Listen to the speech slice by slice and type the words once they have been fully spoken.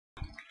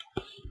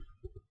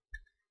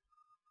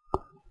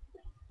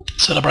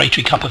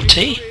celebratory cup of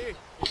tea.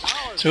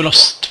 So we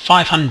lost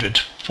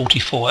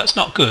 544. That's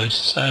not good.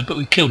 So, but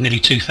we killed nearly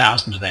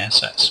 2,000 of theirs.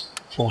 So that's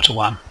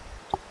 4-1.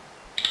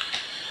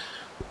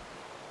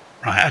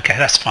 Right. Okay,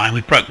 that's fine.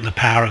 We've broken the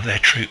power of their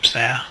troops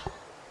there.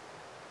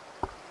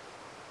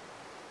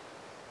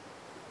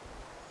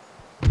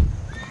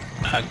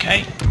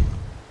 Okay,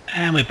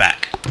 and we're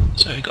back.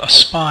 So we've got a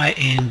spy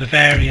in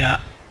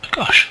Bavaria. Oh,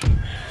 gosh.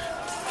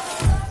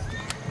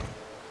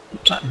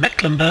 Looks like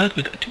Mecklenburg.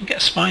 Did we get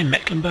a spy in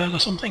Mecklenburg or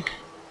something?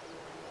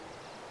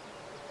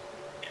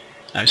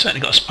 No, we've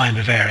certainly got a spy in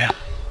Bavaria.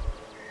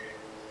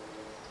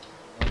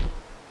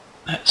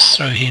 Let's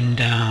throw him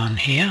down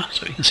here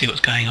so we can see what's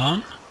going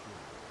on.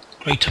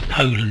 Greater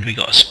Poland, we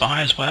got a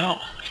spy as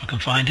well, if I can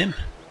find him.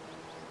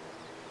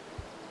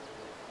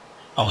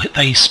 Oh,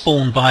 they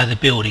spawn by the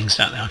buildings,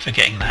 don't they? I'm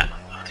forgetting that.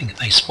 I think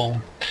they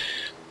spawn.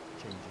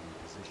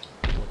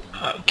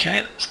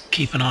 Okay, let's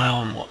keep an eye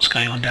on what's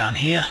going on down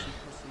here.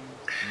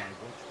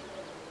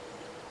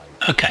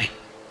 Okay,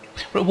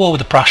 we're at war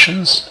with the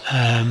Prussians.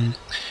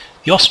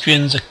 The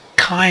Austrians are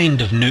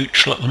kind of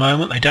neutral at the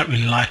moment. They don't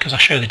really like us. I'll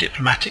show the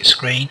diplomatic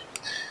screen.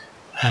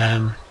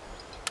 They're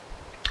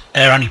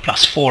only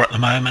 +4 at the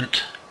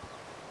moment.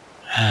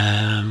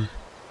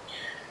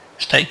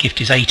 State gift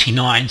is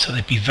 89, so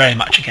they'd be very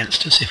much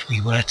against us if we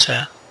were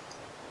to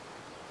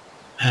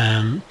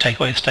take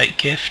away the state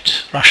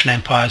gift. Russian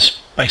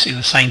Empire's basically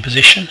the same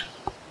position,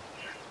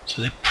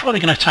 so they're probably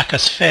going to attack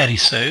us fairly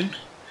soon.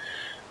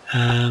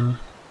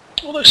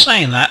 Although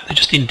saying that, they're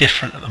just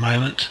indifferent at the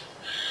moment.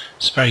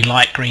 It's very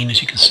light green,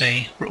 as you can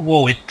see. We're at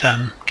war with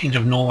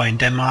Kingdom of Norway and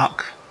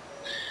Denmark.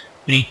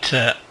 We need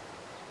to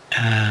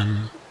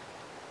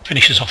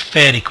finish this off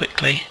fairly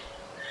quickly,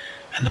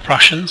 and the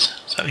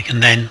Prussians, so we can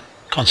then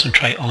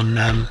concentrate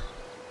on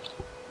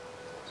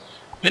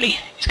really,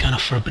 he's going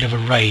off for a bit of a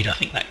raid, I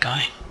think, that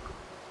guy.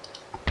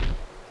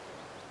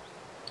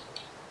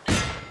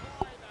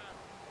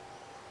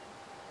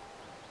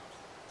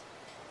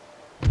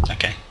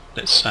 Okay,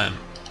 let's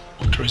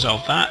want to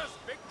resolve that.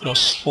 We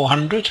lost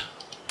 400.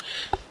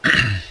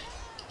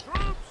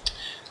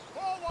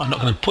 I'm not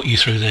going to put you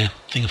through the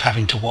thing of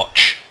having to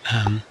watch.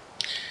 I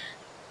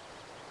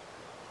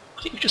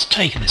think we've just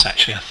taken this,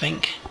 actually, I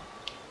think.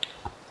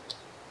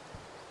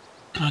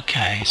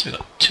 Okay, so we've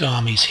got 2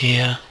 armies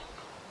here.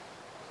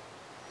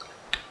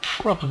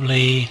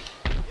 Probably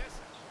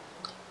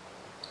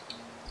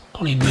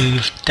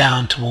move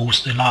down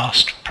towards the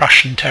last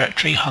Prussian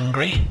territory,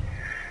 Hungary.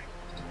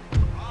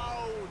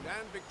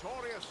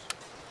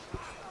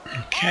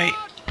 Okay.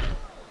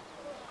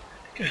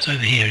 Goes over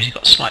here. Has he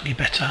got slightly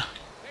better?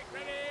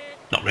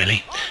 Not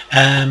really.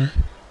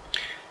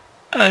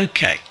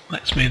 Okay,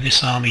 let's move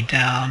this army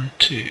down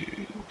to...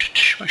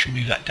 Where should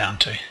we move that down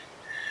to?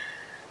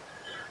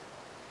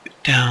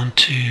 Down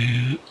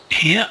to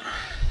here.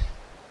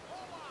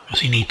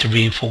 Because we need to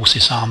reinforce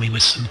this army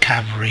with some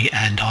cavalry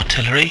and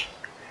artillery.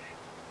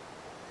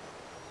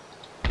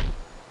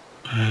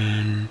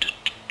 And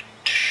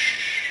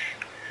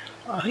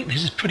I think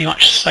this is pretty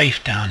much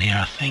safe down here,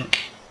 I think.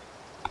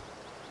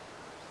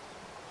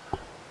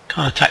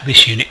 Can't attack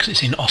this unit because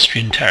it's in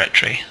Austrian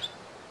territory.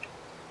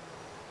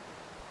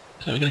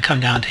 So we're going to come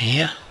down to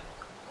here.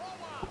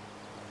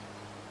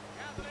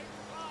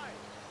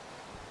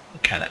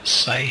 Okay, that's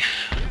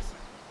safe.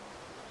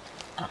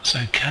 That's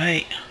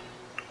okay.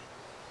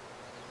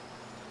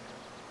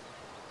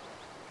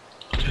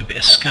 Do a bit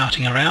of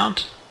scouting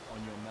around.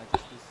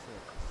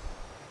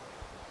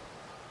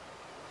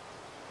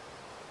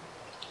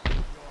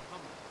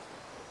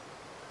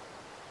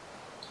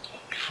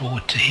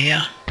 Forward to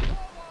here.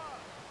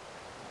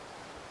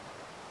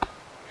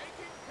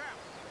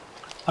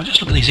 I'll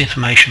just look at these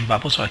information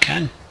bubbles so I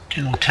can.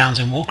 General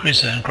Townsend Walker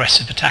is an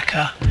aggressive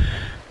attacker.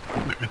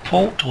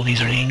 Report, all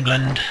these are in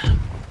England.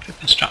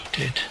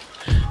 Constructed.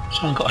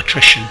 Someone got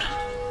attrition.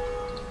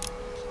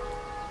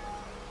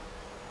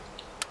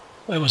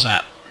 Where was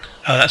that?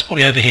 Oh, that's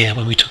probably over here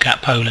when we took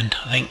out Poland,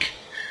 I think.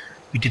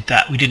 We did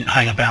that. We didn't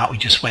hang about, we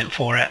just went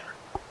for it.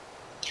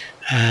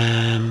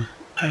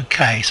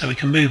 Okay, so we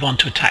can move on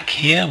to attack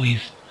here.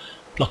 We've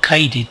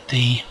blockaded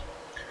the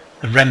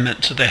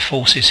remnants of their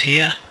forces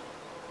here.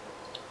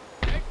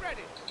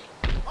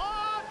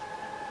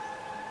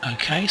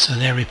 Okay, so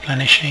they're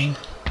replenishing.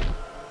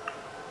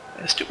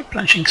 They're still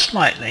replenishing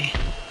slightly.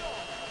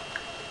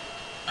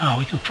 Oh,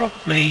 we can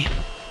probably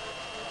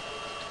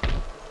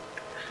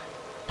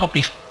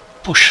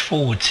push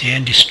forwards here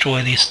and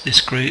destroy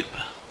this group.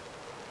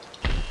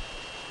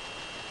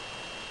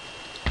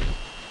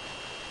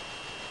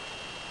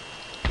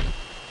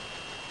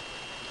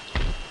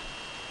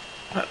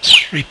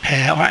 Let's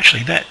repair, or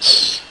actually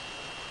let's...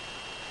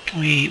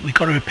 We've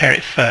got to repair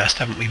it first,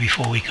 haven't we,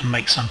 before we can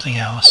make something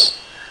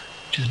else,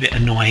 which is a bit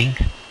annoying.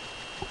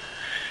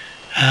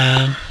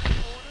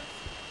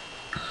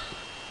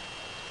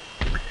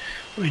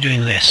 We're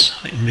doing this.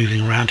 I think we're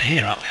moving around to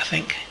here, aren't we, I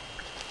think?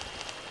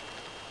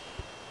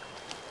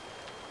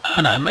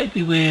 Oh no,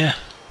 maybe we're...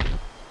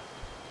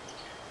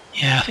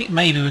 Yeah, I think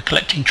maybe we're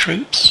collecting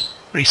troops.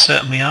 Pretty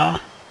certain we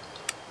are.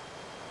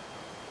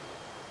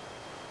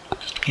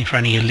 Looking for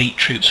any elite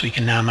troops we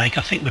can now make.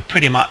 I think we're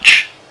pretty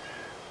much,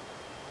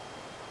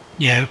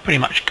 yeah, we've pretty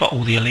much got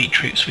all the elite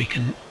troops we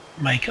can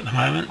make at the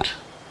moment.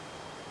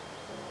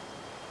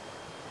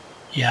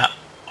 Yeah,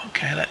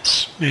 okay,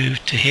 let's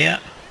move to here.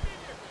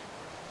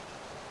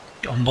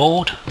 Get on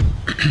board.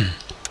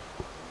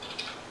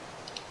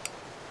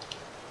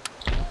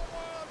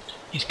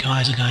 These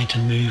guys are going to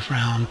move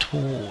round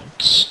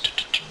towards.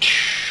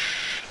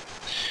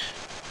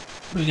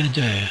 What are we going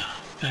to do?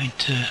 We're going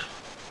to,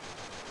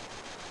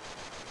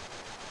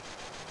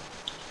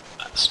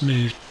 let's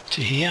move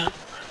to here.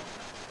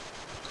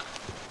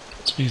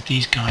 Let's move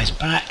these guys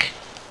back.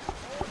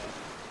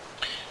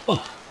 Oh,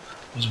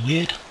 that was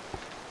weird.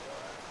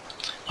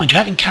 Mind you,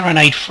 having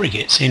carronade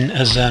frigates in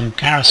as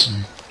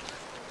garrison,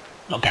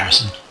 not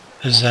garrison,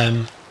 as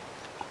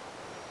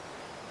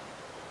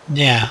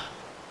yeah,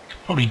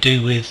 could probably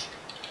do with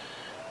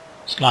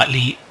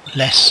slightly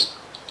less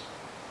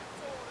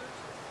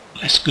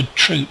good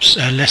troops,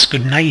 less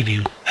good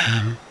navy.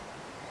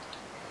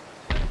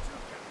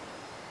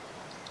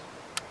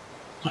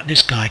 Like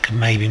this guy could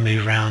maybe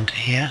move around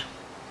here,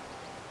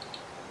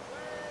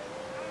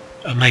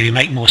 or maybe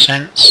make more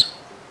sense.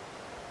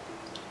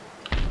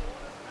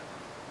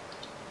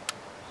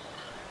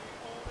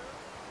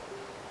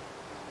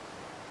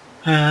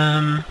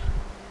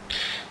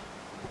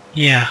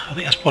 Yeah, I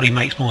think that probably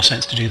makes more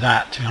sense to do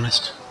that, to be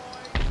honest.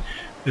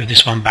 Move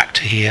this one back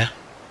to here.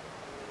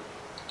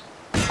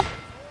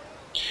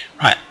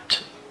 Right.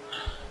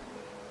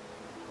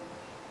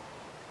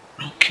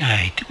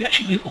 Okay, did we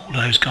actually move all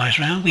those guys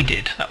around? We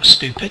did. That was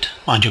stupid.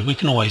 Mind you, we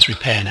can always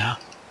repair now.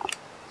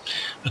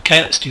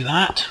 Okay, let's do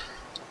that.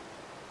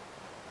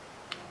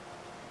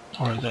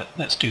 Or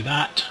let's do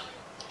that.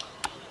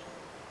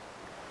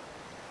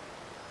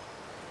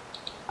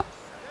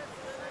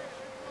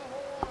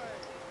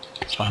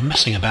 So I'm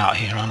messing about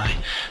here, aren't I?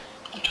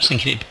 I'm just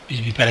thinking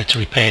it'd be better to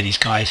repair these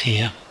guys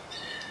here.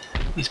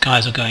 These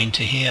guys are going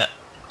to here.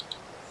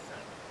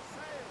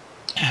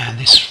 And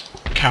this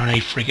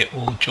carronade frigate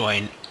will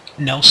join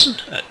Nelson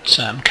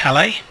at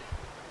Calais.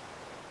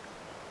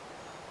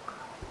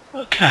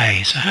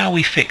 Okay, so how are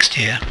we fixed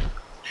here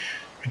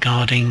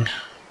regarding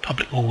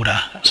public order?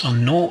 That's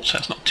on naught, so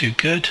that's not too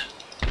good.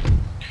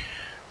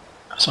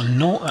 That's on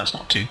naught, that's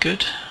not too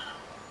good.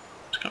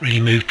 Can't really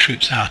move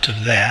troops out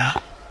of there.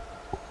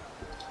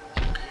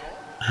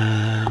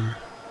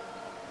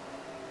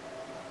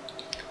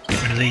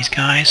 Get rid of these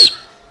guys.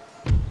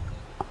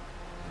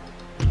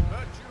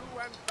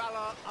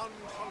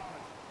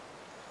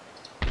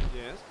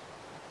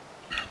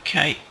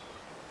 Okay.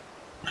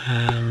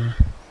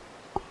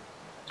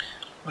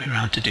 Way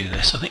around to do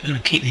this. I think we're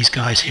going to keep these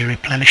guys here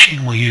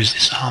replenishing. We'll use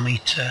this army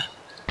to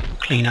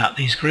clean out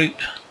these group.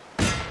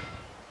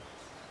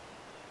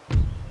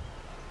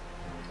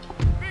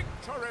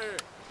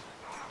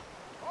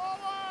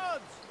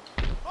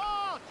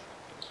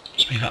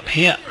 Let's move up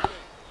here.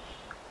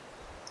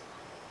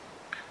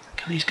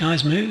 Can these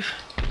guys move?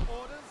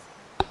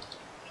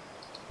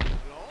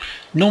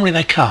 Normally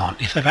they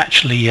can't. If they've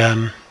actually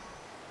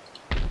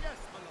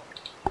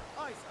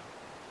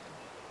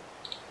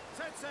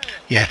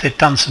yeah, if they've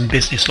done some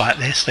business like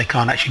this, they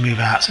can't actually move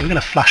out. So we're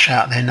going to flush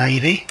out their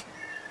navy.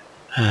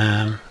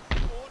 Yeah,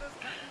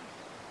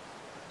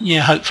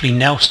 hopefully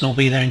Nelson will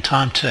be there in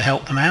time to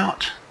help them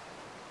out.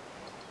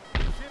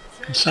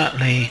 Can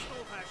certainly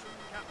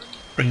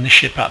bring the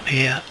ship up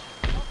here.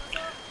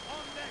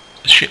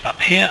 The ship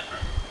up here.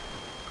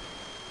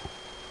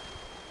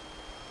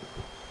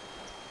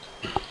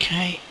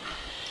 Okay.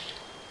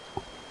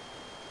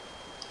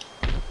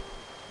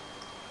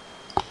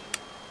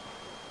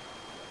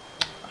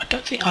 I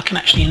don't think I can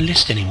actually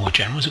enlist any more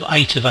generals. We've got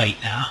 8 of 8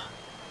 now,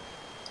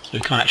 so we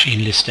can't actually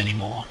enlist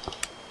anymore.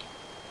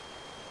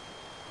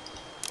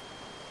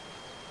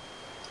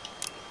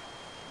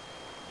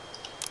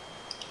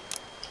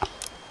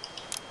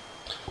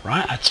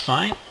 Right, that's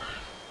fine.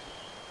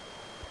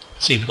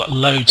 See, we've got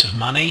loads of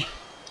money.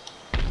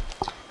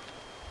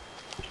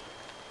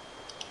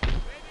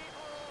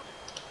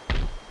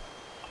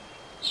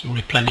 So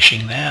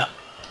replenishing there.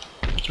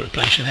 So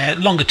replenishing there.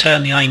 Longer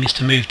term, the aim is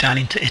to move down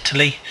into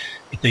Italy.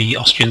 If the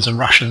Austrians and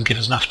Russians give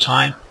us enough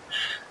time,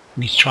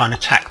 we need to try and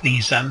attack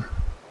these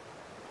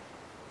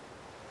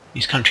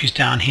countries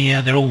down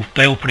here. They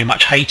all pretty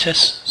much hate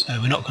us,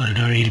 so we're not going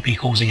to really be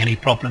causing any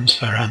problems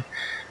for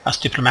us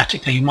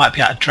diplomatically. You might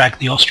be able to drag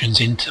the Austrians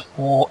into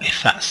war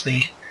if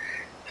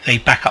they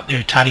back up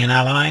their Italian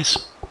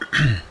allies.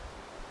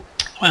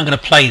 Well, I'm going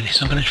to play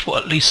this. I'm going to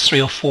put at least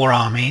 3 or 4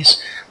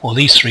 armies, or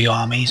these 3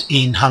 armies,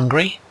 in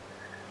Hungary,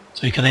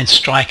 so we can then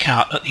strike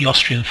out at the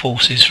Austrian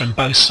forces from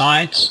both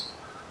sides.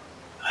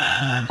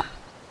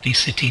 These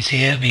cities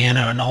here,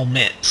 Vienna and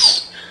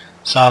Olmütz,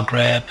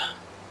 Zagreb,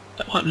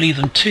 that won't leave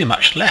them too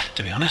much left,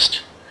 to be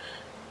honest.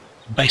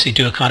 Basically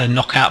do a kind of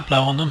knockout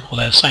blow on them,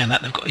 although saying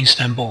that they've got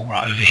Istanbul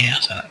right over here,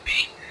 so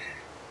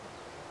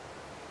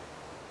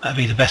that'd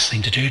be the best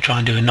thing to do, try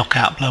and do a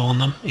knockout blow on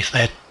them,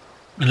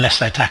 unless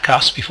they attack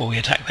us before we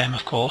attack them,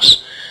 of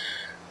course.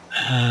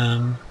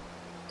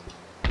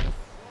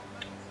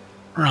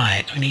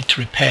 Right, we need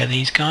to repair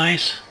these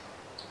guys.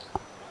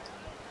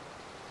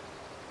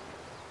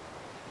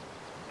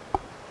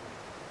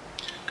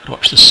 Got to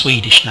watch the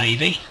Swedish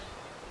Navy.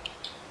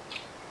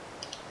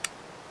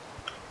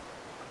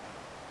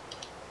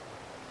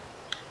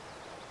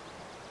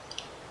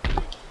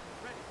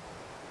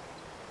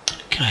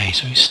 Okay,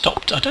 so we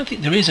stopped. I don't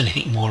think there is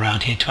anything more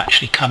around here to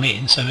actually come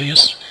in, so we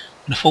just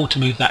can afford to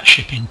move that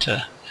ship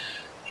into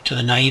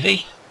the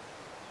Navy.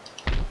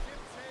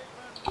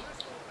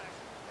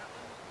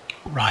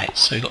 Right,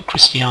 so we've got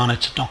Christiana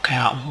to knock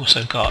out. We've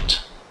also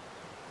got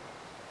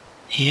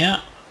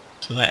here,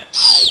 so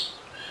let's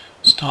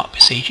start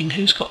besieging.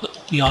 Who's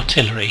got the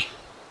artillery?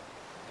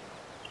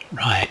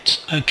 Right,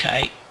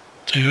 okay,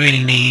 so we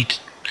really need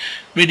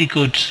really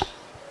good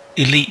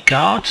elite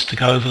guards to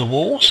go over the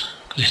walls,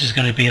 because this is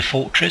going to be a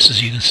fortress,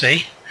 as you can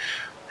see.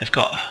 They've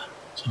got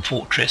some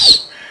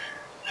fortress.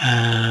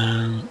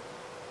 I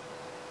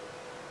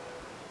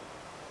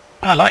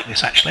like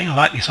this actually. I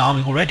like this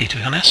army already, to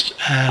be honest.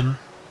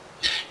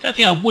 The other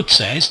thing I would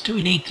say is, do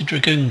we need the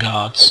Dragoon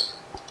Guards?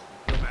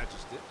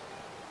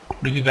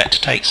 Would it be better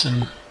to take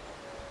some?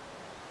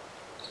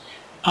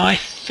 I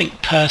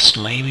think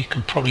personally we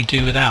can probably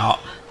do without.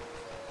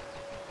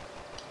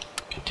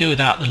 Do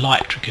without the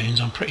light Dragoons,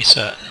 I'm pretty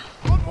certain.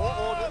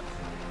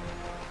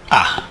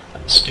 Ah,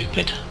 that's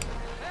stupid.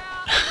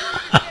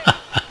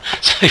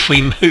 So if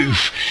we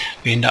move,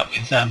 we end up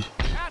with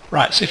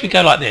right, so if we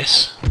go like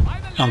this, we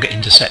can't get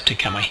intercepted,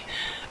 can we?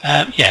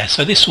 Yeah,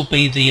 so this will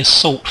be the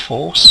assault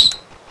force.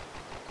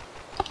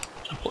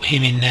 I'll put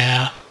him in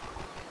now.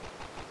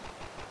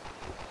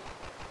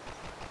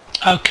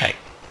 Okay.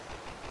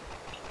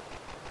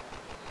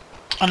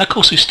 And of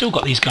course we've still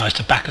got these guys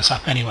to back us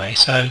up anyway,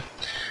 so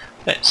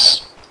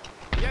let's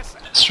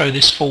throw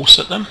this force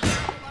at them.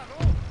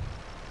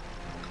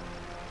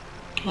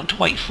 Do you want to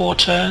wait 4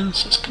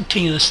 turns? Let's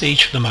continue the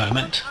siege for the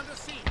moment.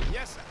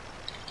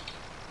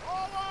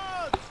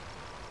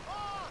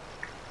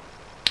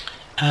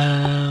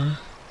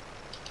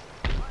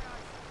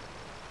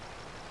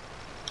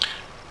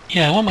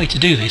 Yeah, one way to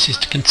do this is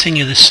to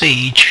continue the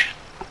siege.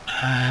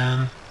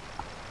 I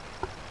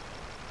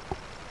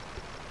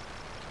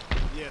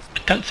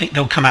don't think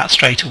they'll come out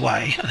straight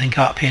away. I think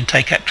go up here and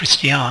take out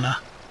Christiana.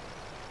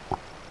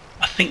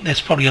 I think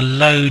there's probably a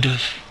load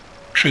of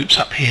troops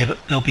up here, but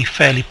they'll be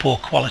fairly poor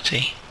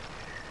quality.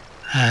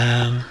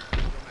 I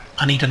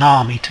need an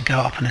army to go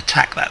up and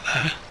attack that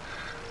though.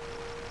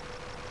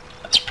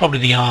 That's probably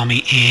the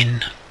army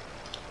in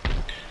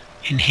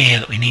here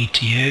that we need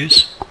to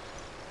use.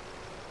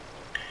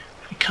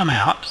 If we come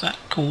out, does that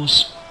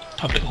cause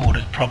public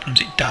order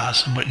problems? It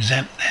does, and we're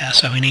exempt there,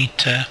 so we need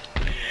to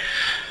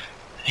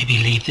maybe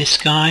leave this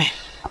guy.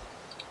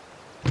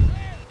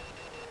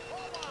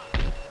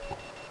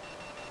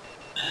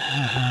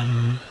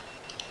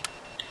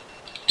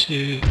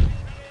 Two.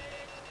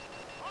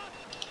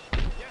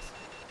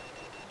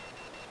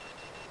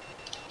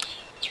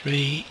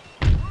 Three.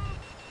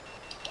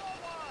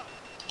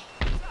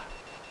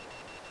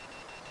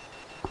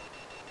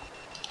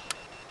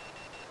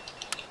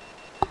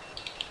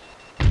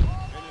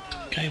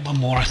 Okay, one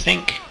more I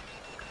think.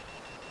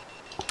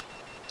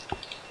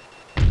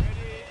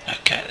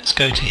 Okay, let's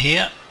go to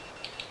here.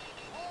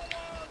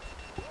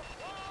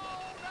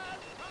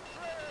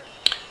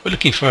 We're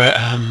looking for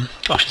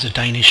gosh, there's a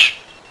Danish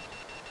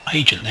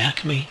agent there.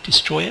 Can we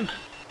destroy him?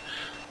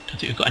 Don't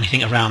think we've got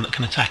anything around that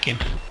can attack him.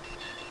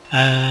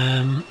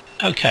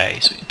 Okay,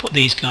 so we can put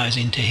these guys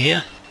into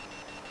here.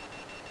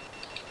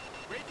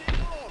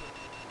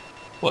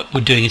 What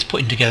we're doing is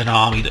putting together an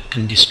army that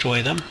can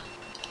destroy them.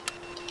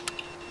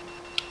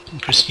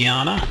 And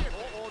Christiana.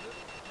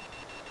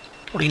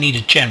 Probably need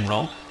a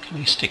general. Can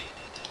we stick?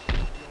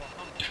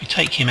 If we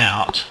take him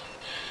out,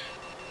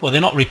 well,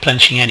 they're not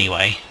replenishing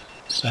anyway,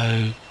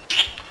 so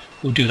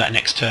we'll do that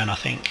next turn, I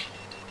think.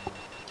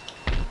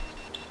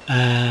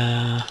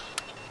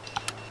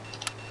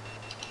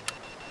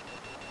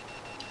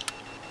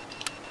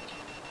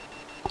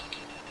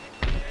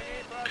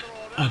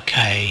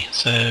 Okay,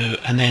 so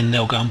and then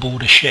they'll go on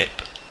board a ship,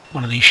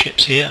 one of these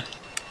ships here,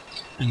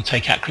 and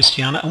take out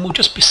Christiana, and we'll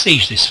just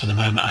besiege this for the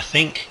moment, I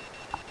think.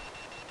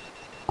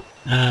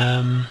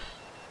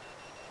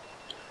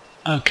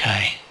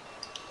 Okay.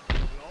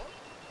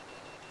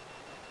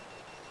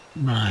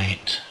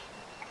 Right.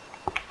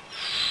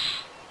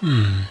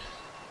 I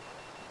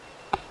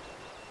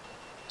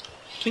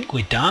think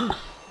we're done.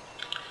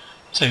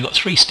 So we've got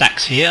 3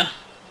 stacks here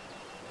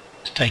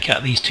to take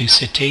out these 2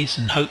 cities,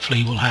 and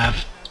hopefully we'll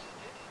have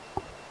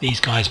these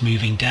guys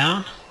moving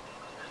down.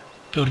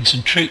 Building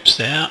some troops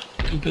there.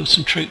 Can we build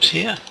some troops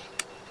here?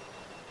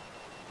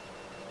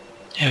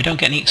 Yeah, we don't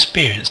get any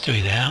experience, do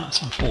we, there?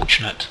 That's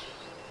unfortunate.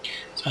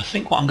 So I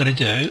think what I'm going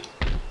to do,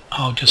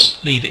 I'll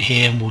just leave it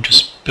here and we'll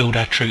just build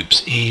our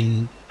troops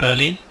in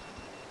Berlin.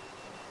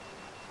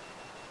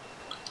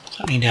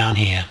 Something down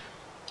here.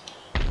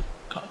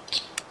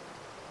 Got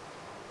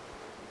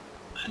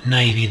a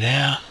navy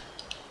there.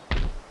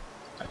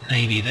 A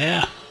navy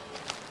there.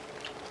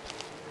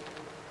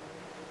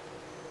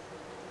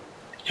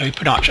 Yeah, we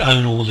pretty much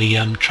own all the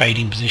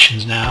trading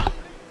positions now.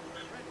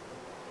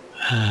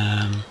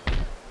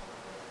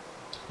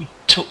 We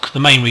took the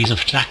main reason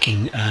for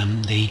attacking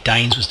the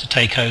Danes was to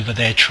take over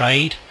their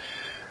trade.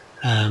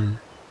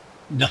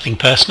 Nothing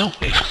personal.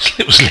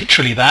 It was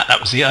literally that. That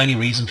was the only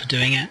reason for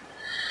doing it.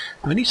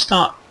 And we need to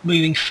start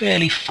moving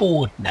fairly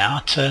forward now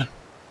to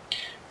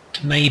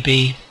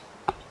maybe,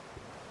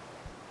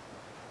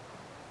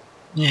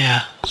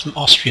 yeah, some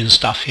Austrian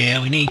stuff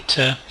here. We need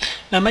to.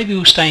 Now maybe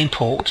we'll stay in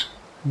port,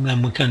 and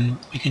then we can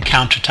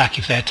counterattack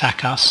if they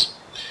attack us.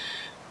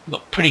 We've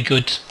got pretty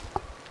good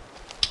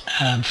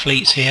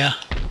fleets here.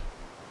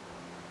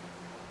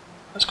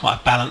 That's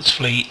quite a balanced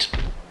fleet.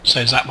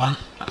 So is that one.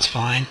 That's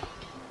fine.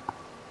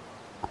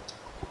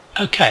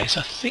 Okay,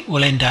 so I think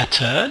we'll end our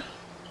turn.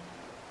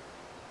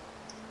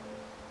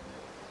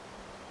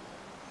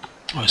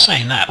 I was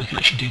saying that we can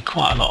actually do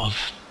quite a lot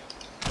of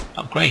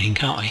upgrading,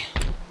 can't we?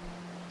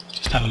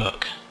 Just have a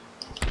look.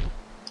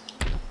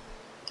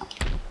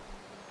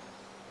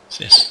 What's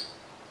this?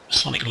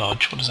 Sonic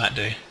Lodge, what does that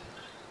do?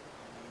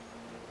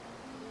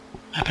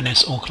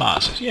 Happiness all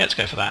classes. Yeah, let's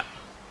go for that.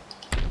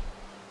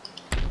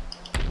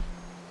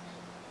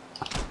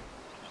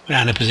 We're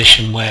now in a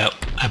position where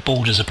our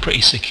borders are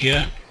pretty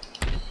secure.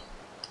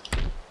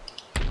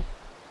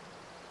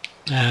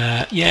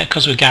 Yeah,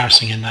 because we're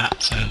garrisoning in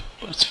that, so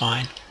that's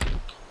fine.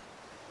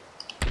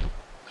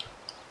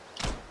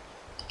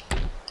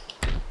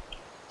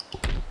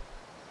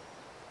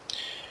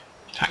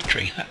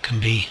 Factory, that can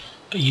be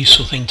a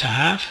useful thing to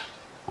have.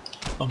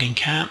 Logging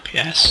camp,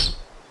 yes.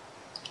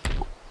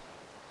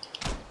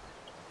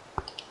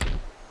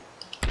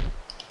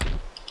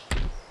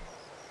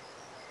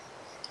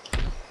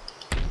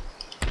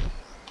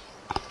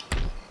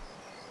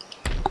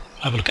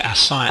 I'll have a look at our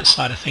science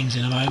side of things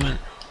in a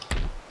moment.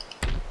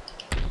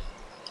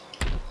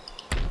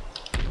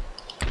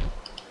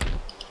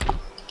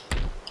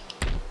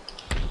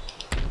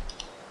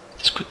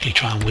 Let's quickly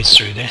try and whiz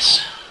through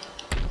this.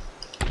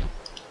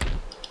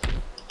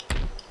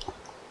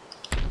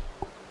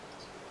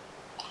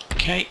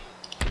 Okay.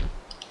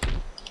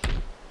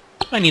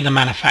 Mainly the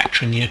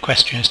manufacturing, the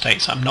equestrian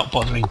estates I'm not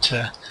bothering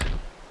to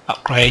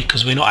upgrade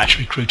because we're not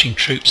actually recruiting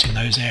troops in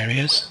those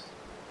areas.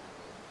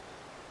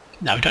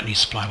 No, we don't need a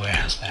supply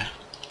warehouse there.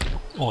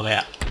 Or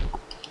there.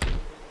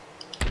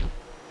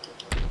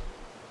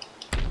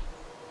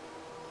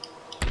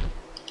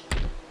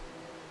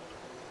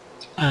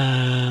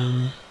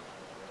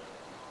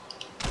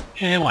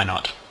 Yeah, why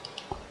not?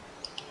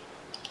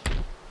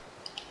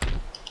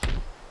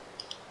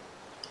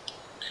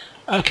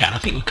 Okay, and I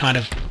think we're kind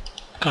of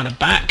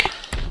back.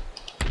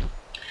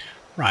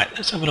 Right,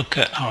 let's have a look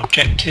at our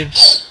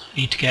objectives.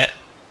 We need to get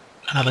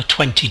another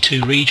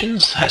 22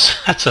 regions.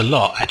 That's a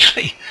lot,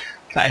 actually.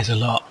 That is a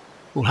lot.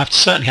 We'll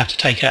certainly have to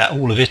take out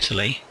all of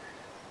Italy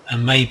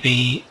and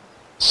maybe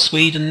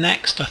Sweden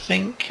next, I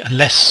think,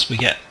 unless we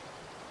get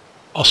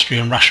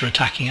Austria and Russia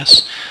attacking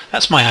us.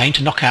 That's my aim,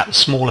 to knock out the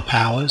smaller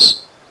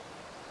powers,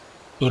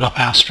 build up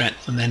our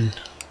strength, and then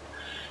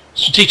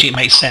strategically it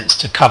makes sense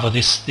to cover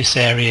this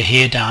area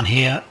here, down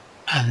here,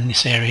 and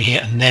this area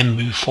here, and then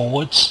move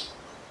forwards.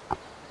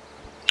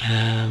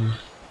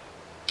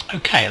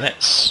 Okay, I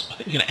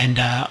think we're going to end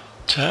our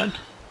turn.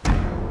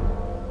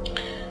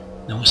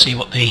 Then we'll see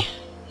what the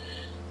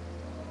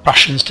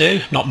Russians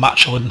do. Not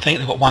much, I wouldn't think.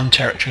 They've got one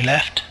territory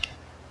left.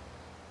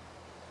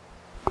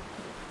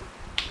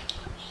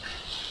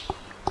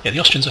 Yeah, the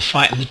Austrians are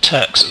fighting the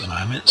Turks at the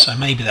moment, so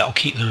maybe that'll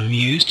keep them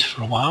amused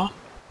for a while.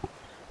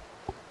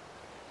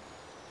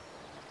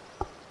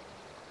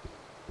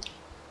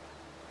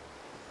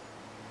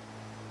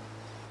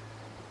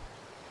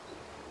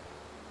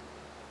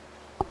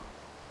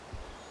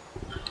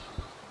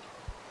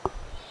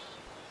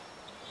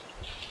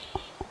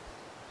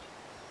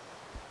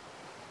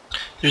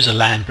 There's a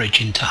land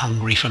bridge into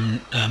Hungary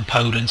from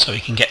Poland, so we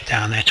can get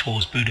down there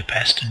towards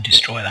Budapest and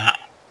destroy that.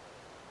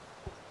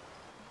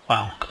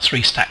 Wow, got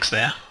 3 stacks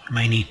there. We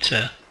may need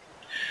to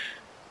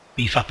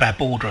beef up our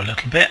border a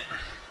little bit.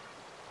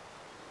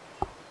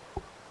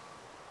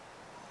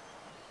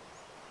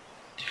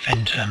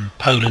 Defend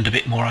Poland a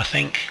bit more, I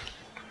think.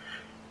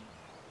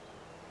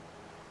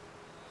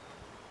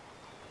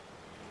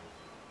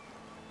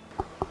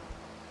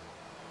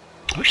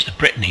 I wish the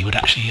Brittany would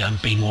actually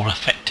be more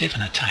effective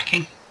in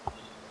attacking.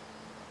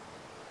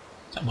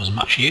 That wasn't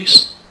much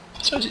use.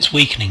 I suppose it's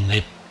weakening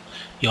the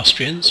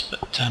Austrians,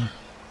 but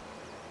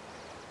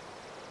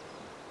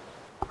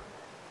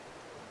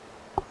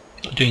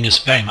not doing us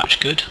very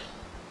much good.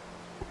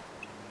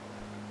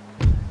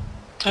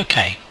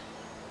 Okay,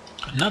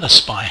 another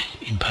spy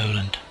in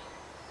Poland.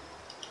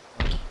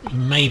 We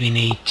maybe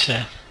need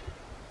to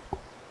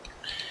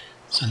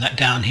send that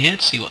down here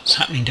to see what's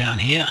happening down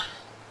here.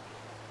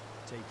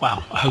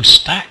 Wow, a whole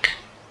stack.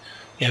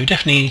 Yeah, we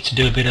definitely need to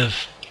do a bit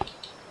of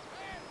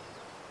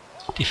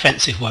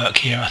defensive work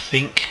here, I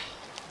think.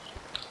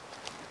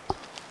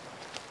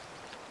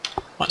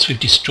 Once we've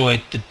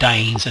destroyed the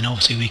Danes, then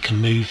obviously we can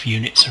move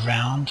units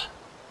around.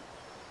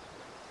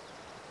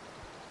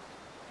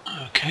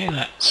 Okay,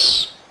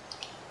 let's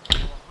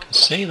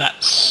see,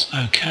 that's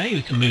okay.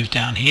 We can move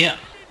down here.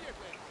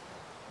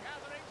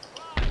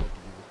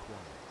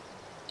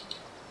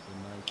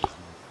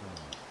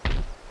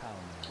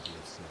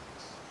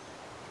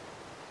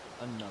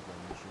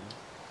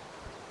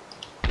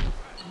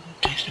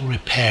 Okay, still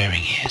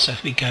repairing here, so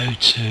if we go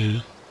to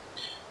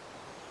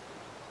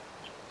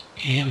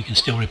here we can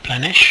still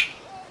replenish.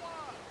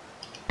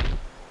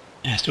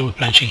 Yeah, still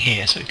replenishing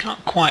here, so we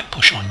can't quite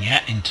push on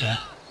yet into...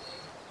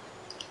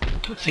 I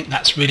don't think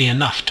that's really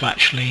enough to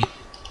actually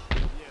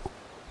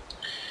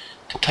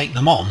to take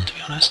them on, to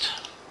be honest.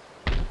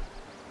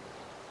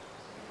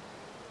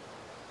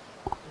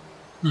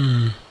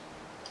 Oh,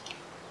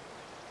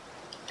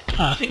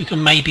 I think we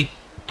can maybe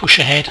push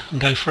ahead and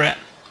go for it.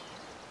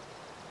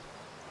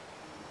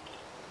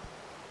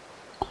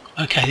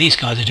 Okay, these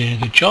guys are doing a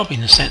good job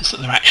in the sense that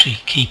they're actually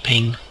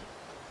keeping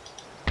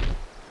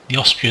the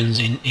Austrians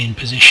in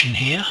position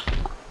here.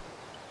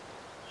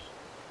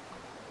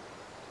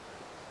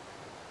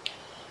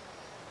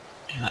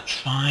 Yeah, that's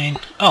fine.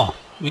 Oh,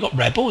 we got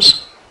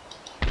rebels.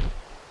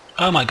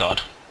 Oh my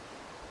god.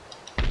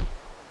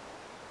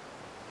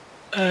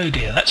 Oh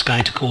dear, that's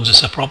going to cause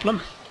us a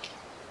problem.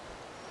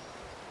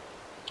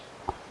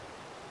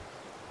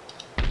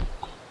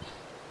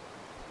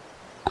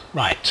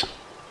 Right.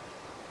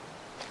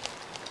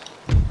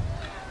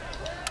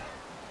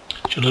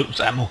 Should look at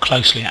that more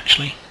closely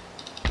actually.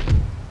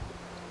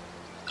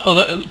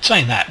 Oh,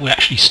 saying that, we're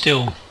actually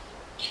still...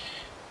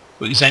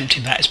 we're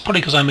exempting that. It's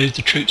probably because I moved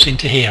the troops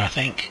into here, I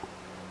think.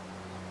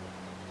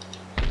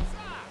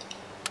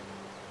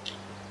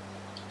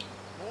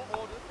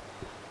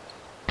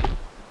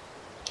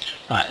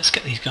 Right, let's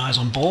get these guys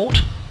on board.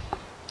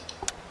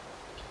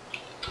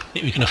 I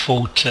think we can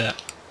afford to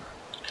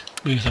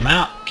move them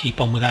out,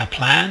 keep on with our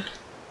plan.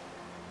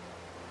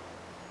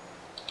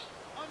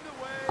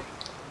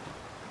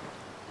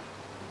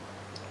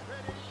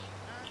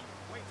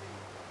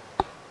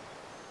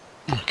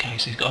 Okay,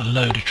 so he's got a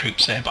load of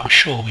troops there, but I'm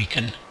sure we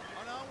can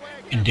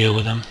deal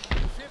with them.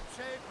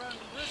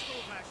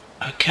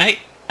 Okay,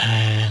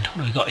 and what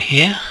have we got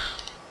here?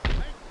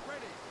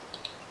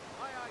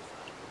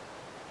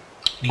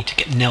 Need to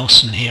get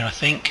Nelson here, I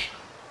think.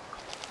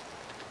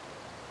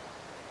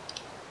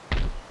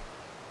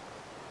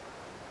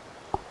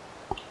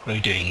 What are we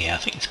doing here? I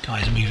think this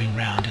guy's moving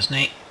round, isn't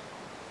he?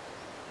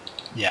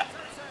 Yeah.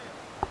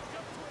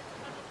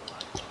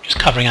 Just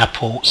covering our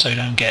port so we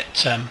don't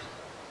get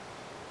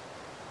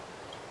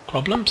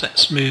problems.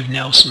 Let's move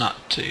Nelson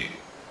up to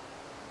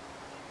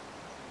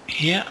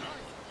here.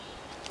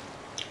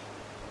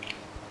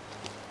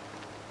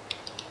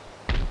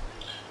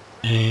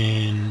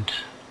 And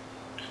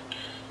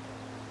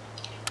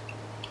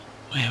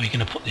where are we going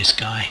to put this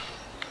guy?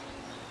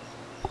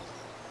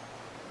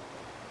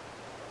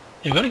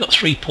 Yeah, we've only got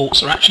 3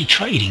 ports that are actually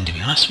trading, to be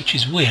honest, which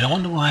is weird. I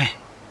wonder why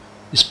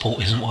this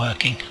port isn't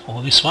working,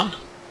 or this one.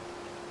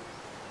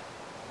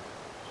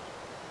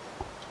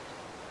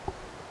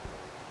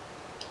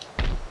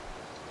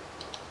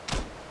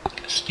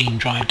 Steam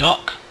dry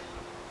dock.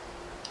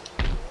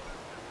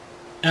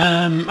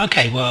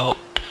 Okay, well,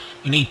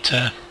 we need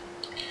to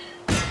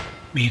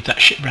move that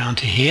ship round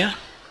to here.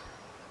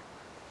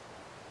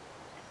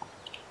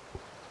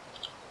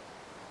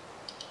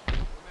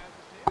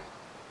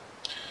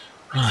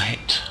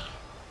 Right.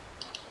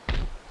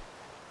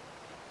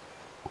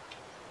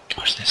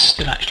 Gosh, they're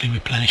still actually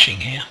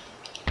replenishing here.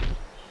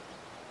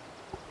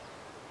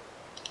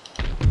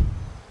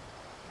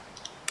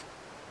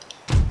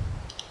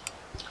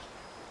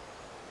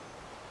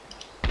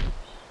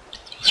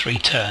 Still 3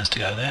 turns to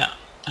go there,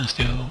 and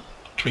still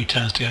 3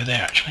 turns to go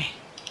there actually,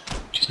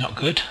 which is not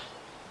good.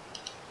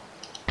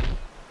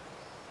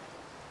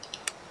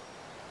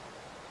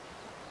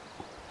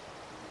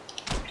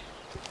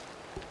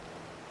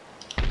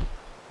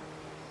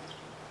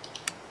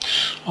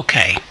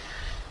 Okay.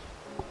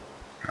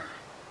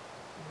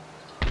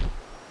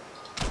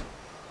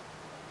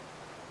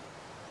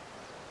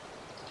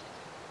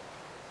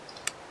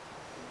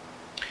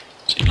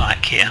 What's it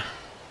like here?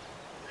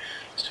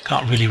 So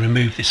can't really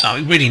remove this.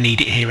 We really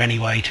need it here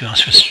anyway, to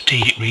us, for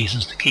strategic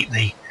reasons, to keep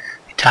the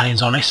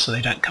Italians honest so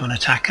they don't come and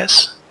attack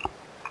us.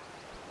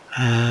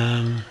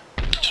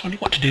 Just wondering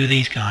what to do with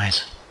these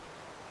guys.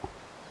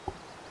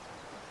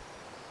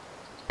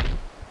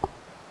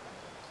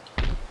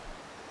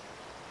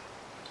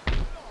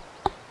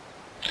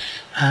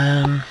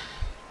 I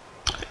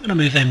think I'm going to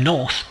move them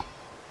north.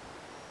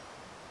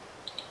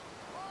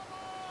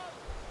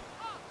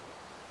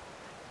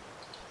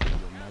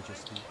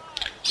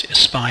 Set a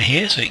spy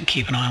here so you can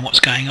keep an eye on what's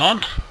going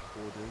on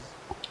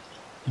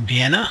in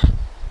Vienna.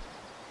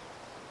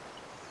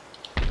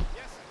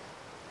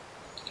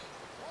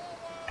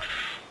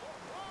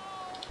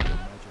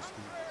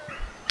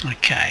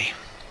 Okay.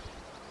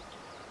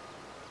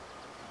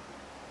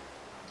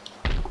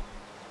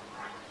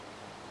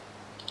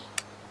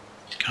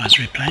 Guys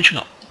are replenishing.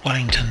 We've got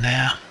Wellington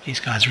there.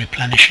 These guys are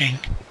replenishing.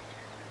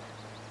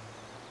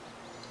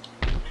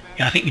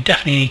 Yeah, I think we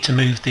definitely need to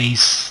move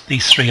these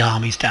 3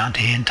 armies down to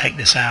here and take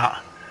this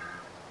out.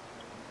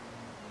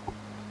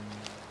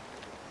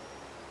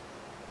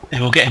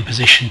 then we'll get in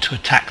position to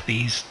attack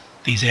these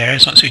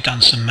areas once we've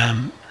done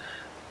some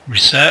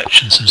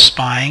research and some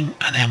spying,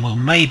 and then we'll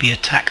maybe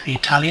attack the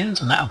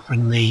Italians, and that'll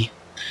bring the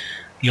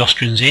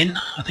Austrians in.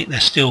 I think they're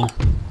still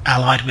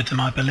allied with them,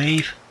 I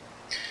believe.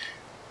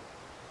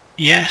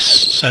 Yes,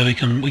 so we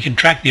can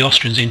drag the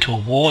Austrians into a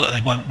war that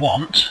they won't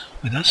want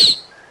with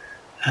us.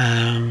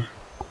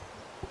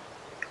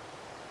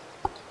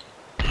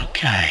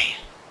 Okay.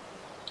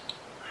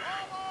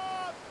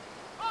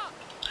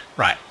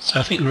 Right, so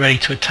I think we're ready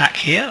to attack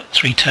here.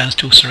 3 turns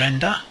till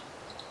surrender.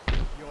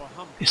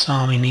 This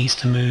army needs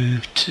to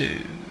move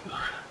to...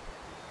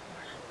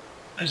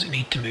 Where does it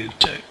need to move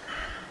to?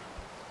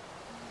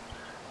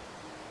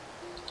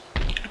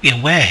 Got to be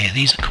aware here,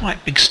 these are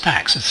quite big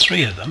stacks. There's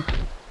 3 of them.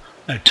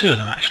 No, 2 of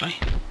them actually.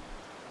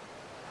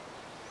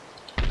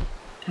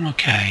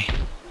 Okay.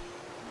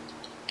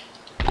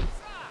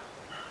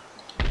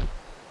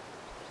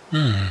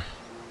 I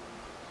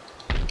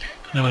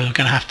know we're going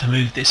to have to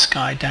move this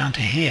guy down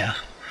to here.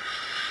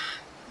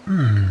 We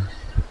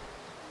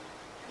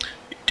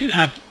do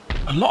have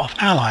a lot of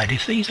allied.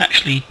 If these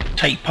actually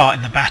take part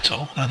in the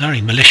battle, they're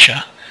only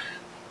militia,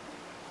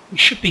 we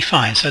should be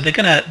fine. So they're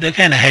going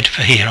to head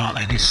for here, aren't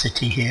they? This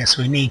city here.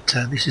 So we need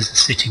to. This is the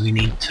city we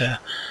need to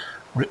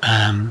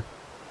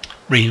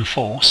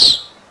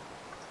reinforce.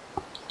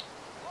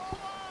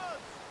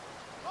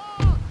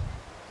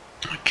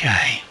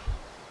 Okay.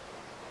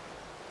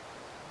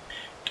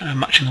 Don't have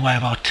much in the way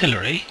of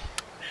artillery.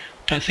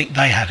 Don't think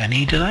they have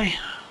any, do they?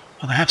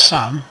 Well, they have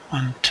some.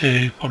 1,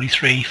 2, probably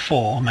 3,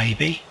 4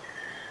 maybe.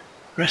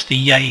 The rest are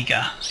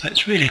Jaeger, so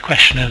it's really a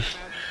question of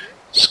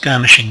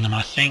skirmishing them,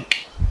 I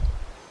think.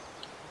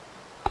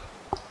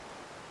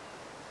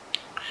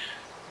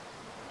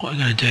 What we're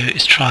going to do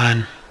is try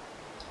and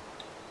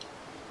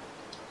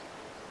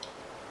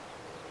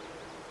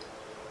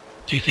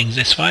do things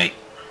this way.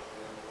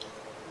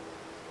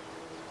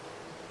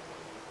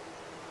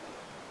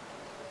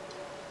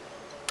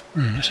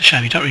 That's a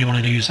shame. You don't really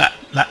want to use that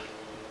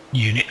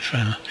unit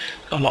for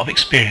got a lot of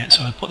experience,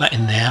 so I'll put that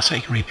in there so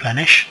you can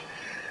replenish.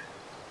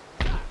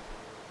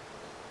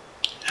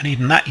 And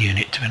even that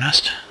unit, to be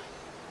honest.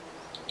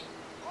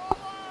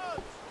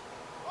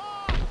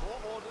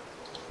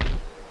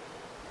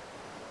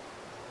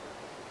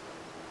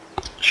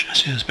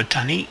 Chasseurs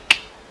Britanniques,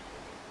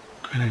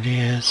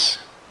 Grenadiers.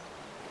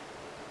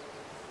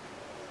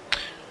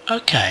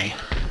 Okay.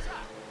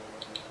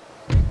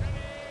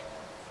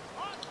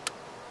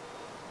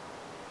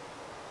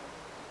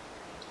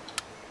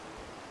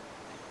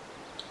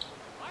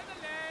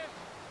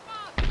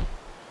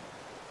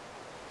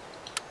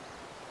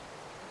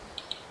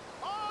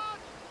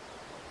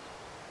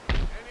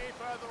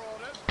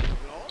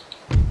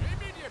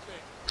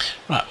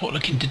 Right, what we're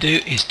looking to do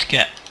is to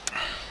get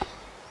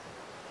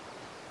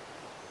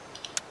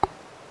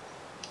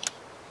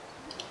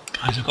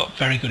guys who've got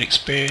very good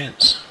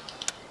experience.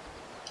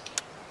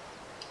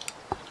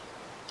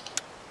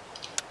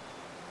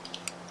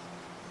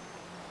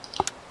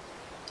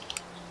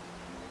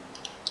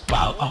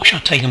 Wow, I wish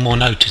I'd taken more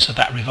notice of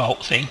that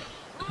revolt thing.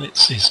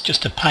 It's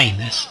just a pain,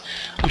 this.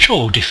 I'm sure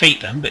we'll defeat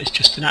them, but it's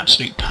just an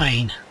absolute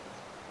pain.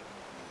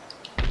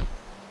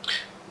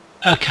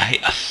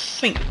 Okay, I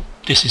think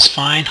this is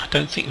fine. I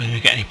don't think we're going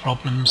to get any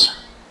problems.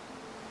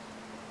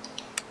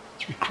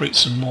 Let's recruit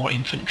some more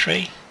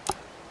infantry.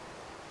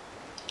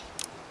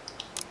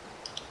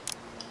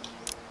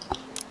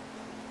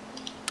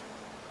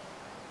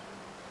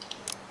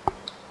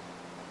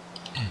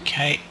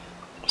 Okay,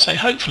 so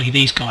hopefully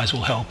these guys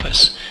will help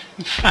us.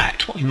 In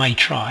fact, what we may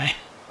try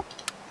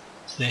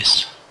is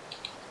this.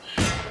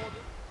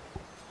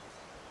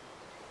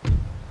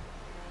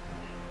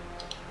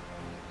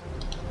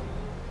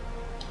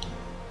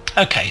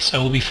 Okay, so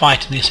we'll be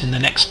fighting this in the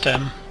next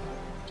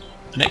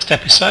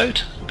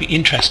episode. It'll be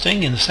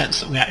interesting in the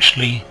sense that we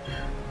actually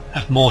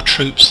have more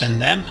troops than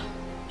them.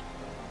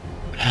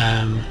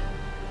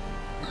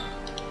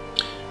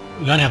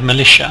 We only have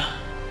militia.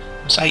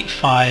 It's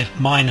 8-5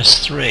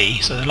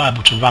 -3, so they're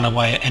liable to run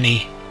away at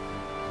any.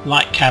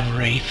 Light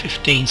cavalry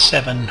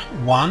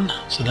 15-7-1,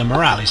 so the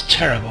morale is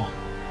terrible.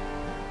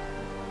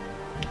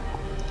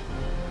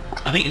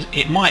 I think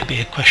it might be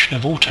a question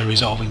of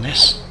auto-resolving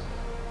this.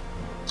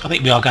 I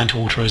think we are going to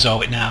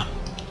auto-resolve it now.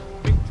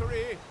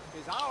 Victory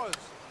is ours.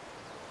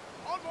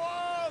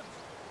 Onwards!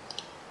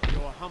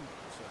 Your humble,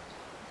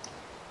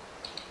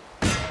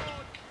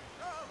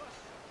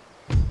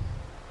 sir.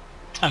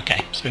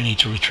 Okay, so we need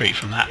to retreat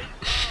from that.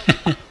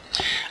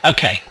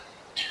 Okay.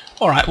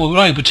 Alright, well,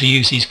 we're able to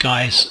use these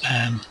guys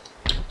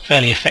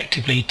fairly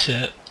effectively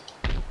to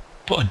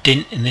put a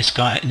dint in this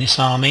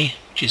army,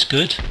 which is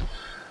good.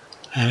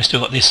 We've still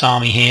got this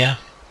army here.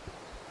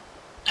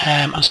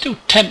 I'm still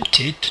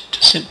tempted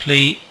to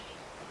simply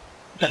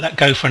let that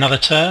go for another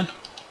turn.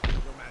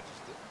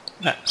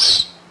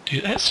 Let's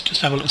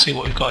just have a look and see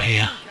what we've got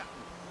here.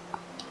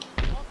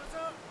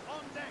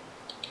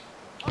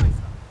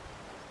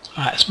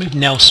 Alright, let's move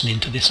Nelson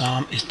into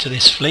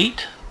this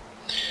fleet,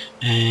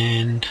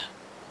 and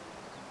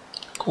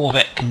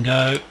Corvette can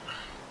go,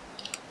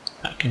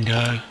 that can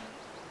go,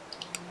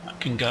 That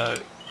can go.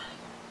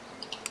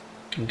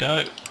 Can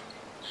go.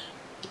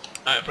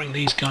 Bring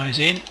these guys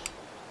in.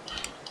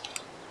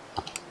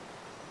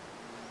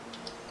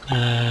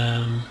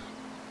 Bring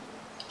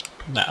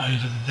that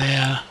over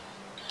there.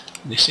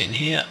 This in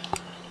here.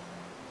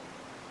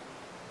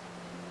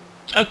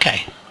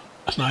 Okay,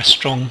 that's a nice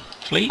strong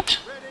fleet.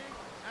 Ready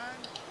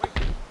and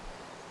waiting.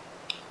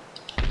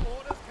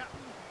 Orders,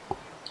 Captain.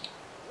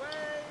 Weigh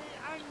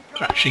anchor.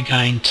 We're actually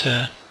going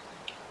to,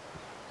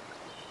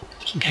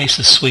 just in case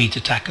the Swedes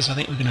attack us, I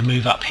think we're going to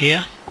move up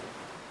here.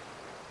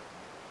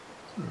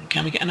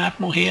 Can we get an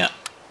admiral here?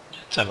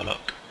 Let's have a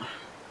look.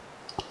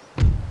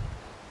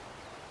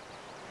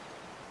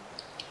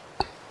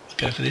 Let's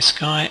go for this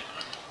guy.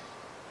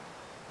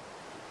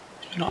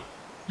 Not.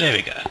 There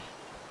we go.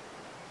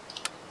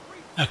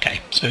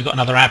 Okay, so we've got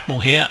another admiral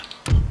here.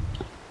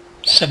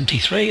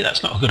 73,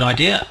 that's not a good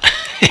idea.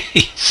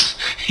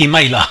 He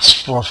may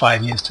last 4 or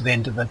 5 years to the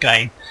end of the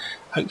game.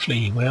 Hopefully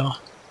he will.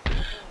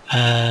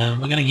 We're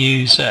going to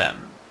use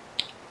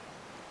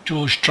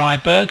George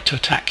Dryburgh to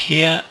attack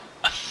here.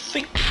 I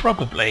think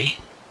probably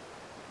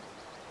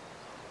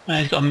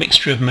he's got a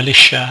mixture of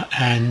militia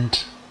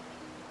and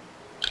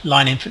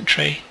line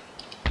infantry.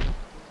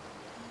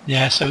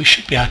 Yeah, so we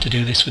should be able to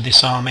do this with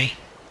this army.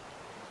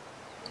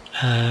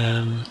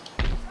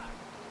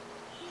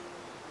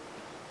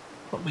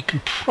 What we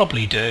can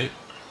probably do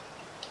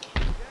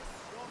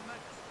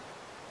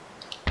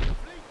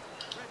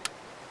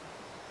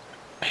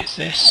is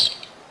this.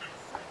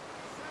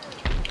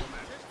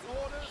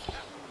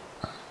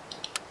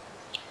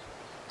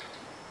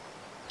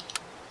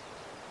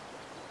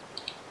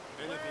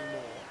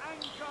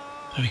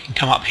 So we can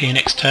come up here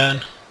next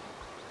turn.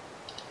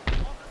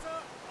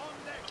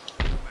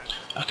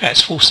 Okay,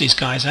 let's force these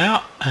guys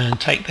out and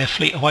take their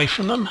fleet away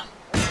from them.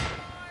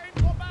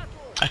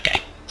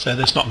 Okay, so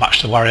there's not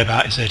much to worry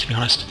about, is there, to be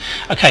honest?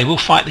 Okay, we'll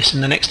fight this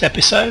in the next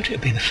episode.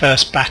 It'll be the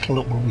first battle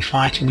that we'll be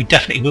fighting. We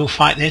definitely will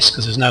fight this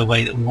because there's no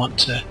way that we want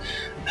to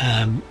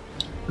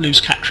lose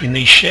capturing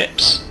these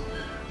ships.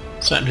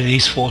 Certainly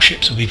these 4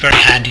 ships will be very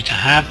handy to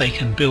have. They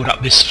can build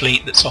up this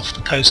fleet that's off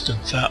the coast of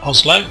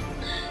Oslo,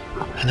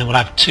 and then we'll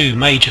have 2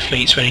 major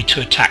fleets ready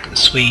to attack the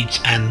Swedes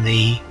and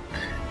the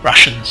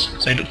Russians.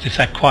 So it looks as if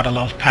they've quite a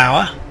lot of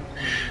power.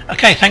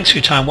 Okay, thanks for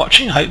your time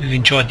watching. I hope you've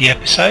enjoyed the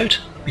episode.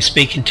 I'll be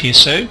speaking to you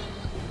soon.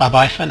 Bye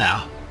bye for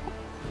now.